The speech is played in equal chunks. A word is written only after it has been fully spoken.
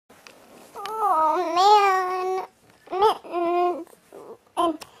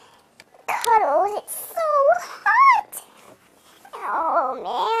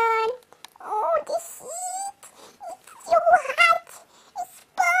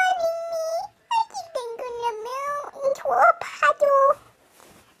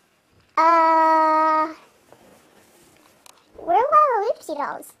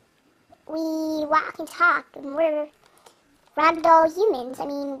dolls. We walk and talk, and we're ragdoll humans. I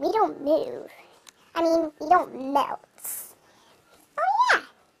mean, we don't move. I mean, we don't melt. Oh yeah,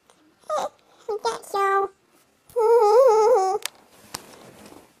 I guess so.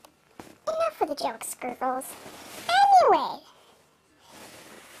 Enough of the jokes, girls.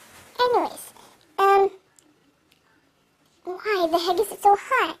 Anyways, why the heck is it so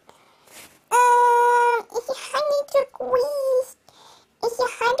hot? It's 100 degrees. It's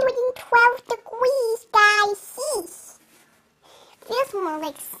 112 degrees, guys. Feels more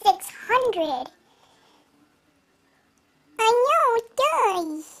like 600. I know it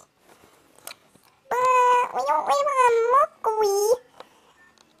does. But we don't live on Mercury.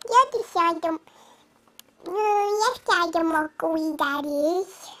 The other side of left side of Mercury, that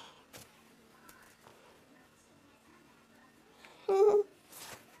is.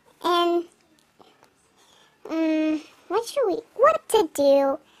 What to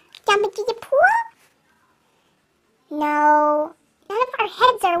do? Jump into the pool? No, none of our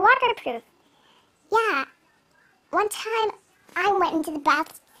heads are waterproof. Yeah, one time I went into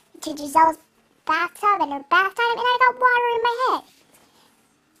Giselle's bathtub and her bathtub, and I got water in my head.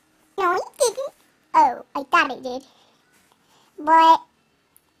 No, he didn't. Oh, I thought he did. But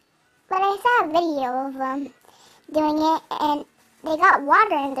I saw a video of them doing it, and they got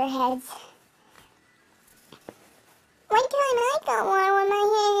water in their heads. One time I got water in my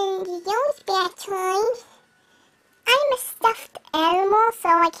head in Giselle's bathtub. I'm a stuffed animal, so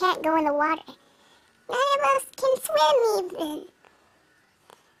I can't go in the water. None of us can swim even.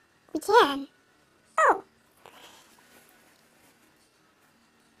 We can. Oh.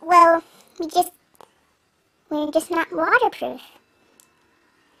 Well, we're just not waterproof.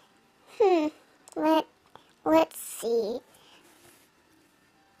 Let's see.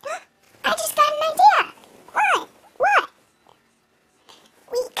 I just got an idea. What?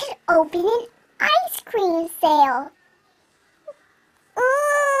 We could open an ice cream sale.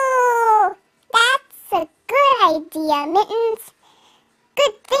 Ooh, that's a good idea, Mittens.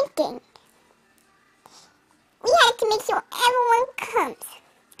 Good thinking. We have to make sure everyone comes.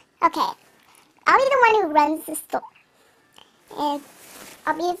 Okay, I'll be the one who runs the store. And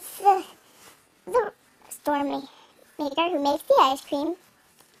I'll be the store maker who makes the ice cream.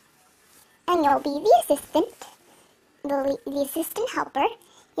 And you'll be the assistant, the assistant helper.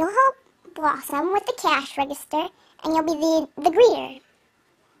 You'll help Blossom with the cash register, and you'll be the greeter.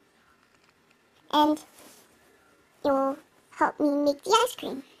 And you'll help me make the ice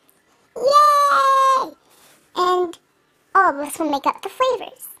cream. Yay! And all of us will make up the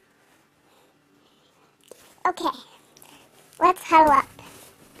flavors. Okay, let's huddle up.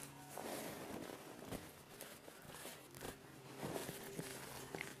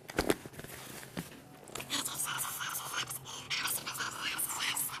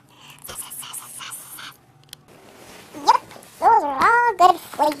 Yep, those are all good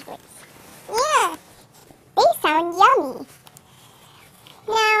flavors. Yeah, they sound yummy.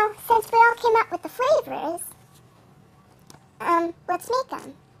 Now, since we all came up with the flavors, let's make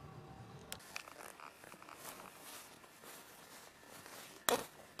them.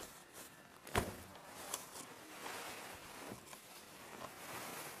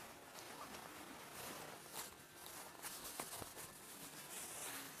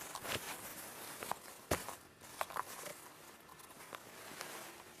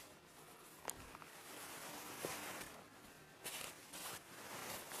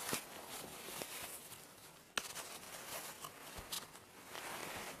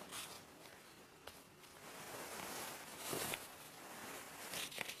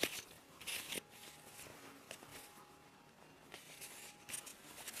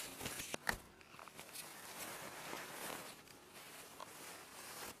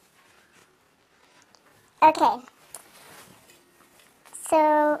 Okay,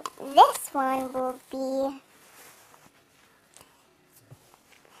 so this one will be,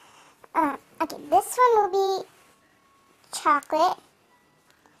 this one will be chocolate,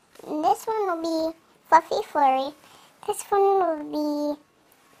 and this one will be fluffy flurry, this one will be,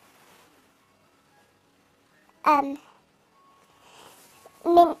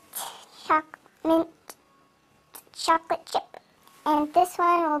 mint chocolate chip, and this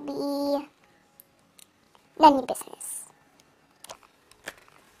one will be none of your business.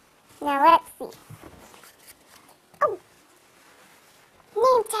 Now let's see. Oh,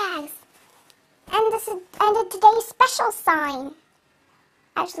 name tags, and a today's special sign.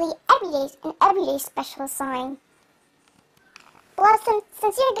 Actually, an everyday special sign. Well,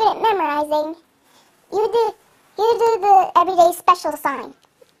 since you're good at memorizing, you do the everyday special sign.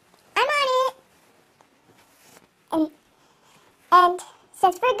 I'm on it. And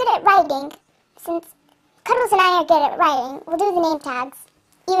since we're good at writing, since Cuddles and I are good at writing, we'll do the name tags.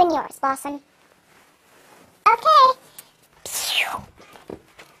 Even yours, Blossom. Okay. Pew.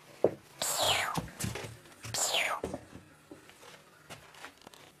 Pew. Pew.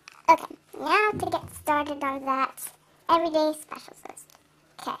 Okay, now to get started on that everyday specials list.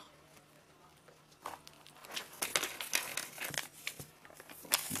 Okay.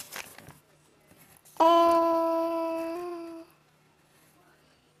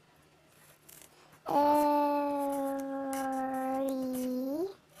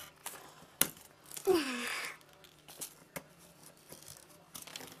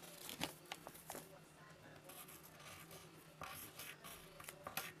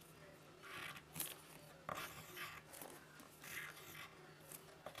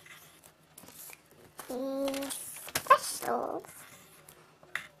 Specials.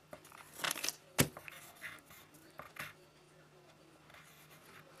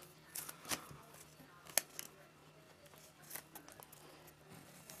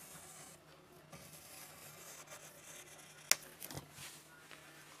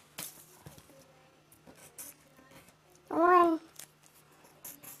 One.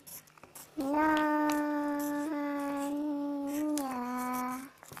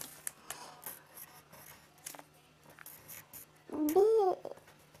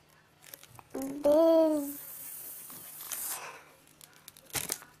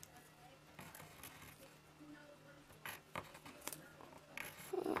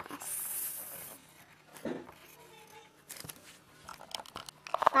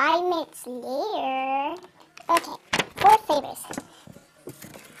 Five minutes later. Okay, 4 flavors.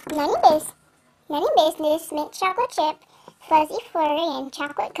 Nutty Business, Mint Chocolate Chip, Fuzzy Flurry, and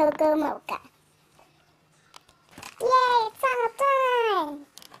Chocolate Cocoa Mocha. Yay, it's all done!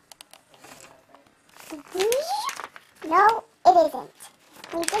 No, it isn't.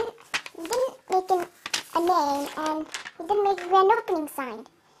 We didn't make a name, and we didn't make a grand opening sign.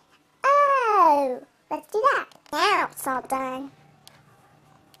 Oh, let's do that. Now it's all done.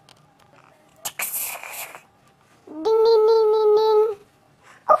 Ding, ding, ding, ding, ding.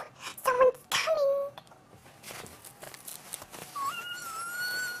 Oh, someone's coming.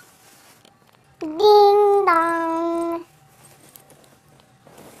 Ding dong.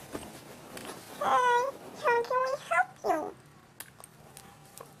 Hi, how can we help you?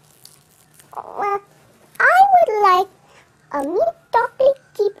 Well, I would like a mint chocolate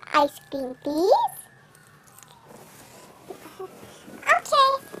chip ice cream, please. Okay.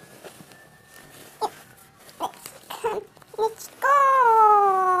 Let's go!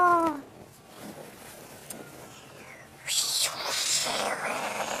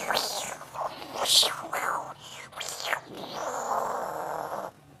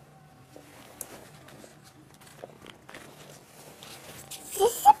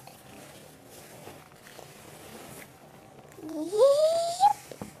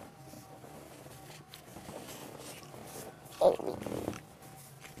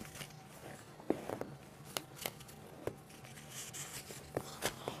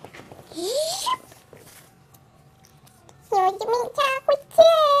 Here's the mint chocolate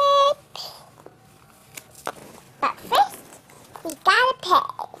chip. But first, we gotta pay.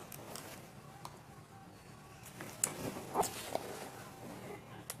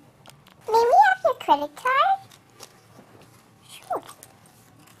 May we have your credit card? Sure.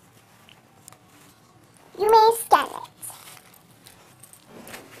 You may scan it.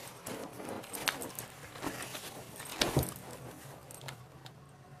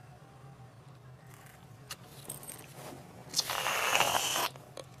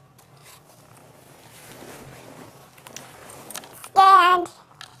 And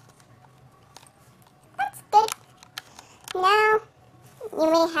that's good. Now you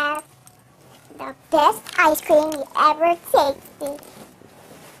may have the best ice cream you ever tasted.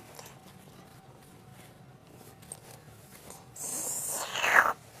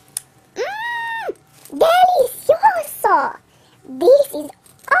 Delicioso! This is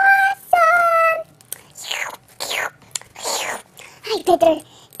awesome! I better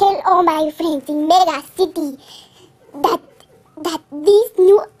tell all my friends in Mega City that this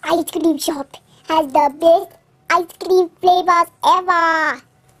new ice cream shop has the best ice cream flavors ever.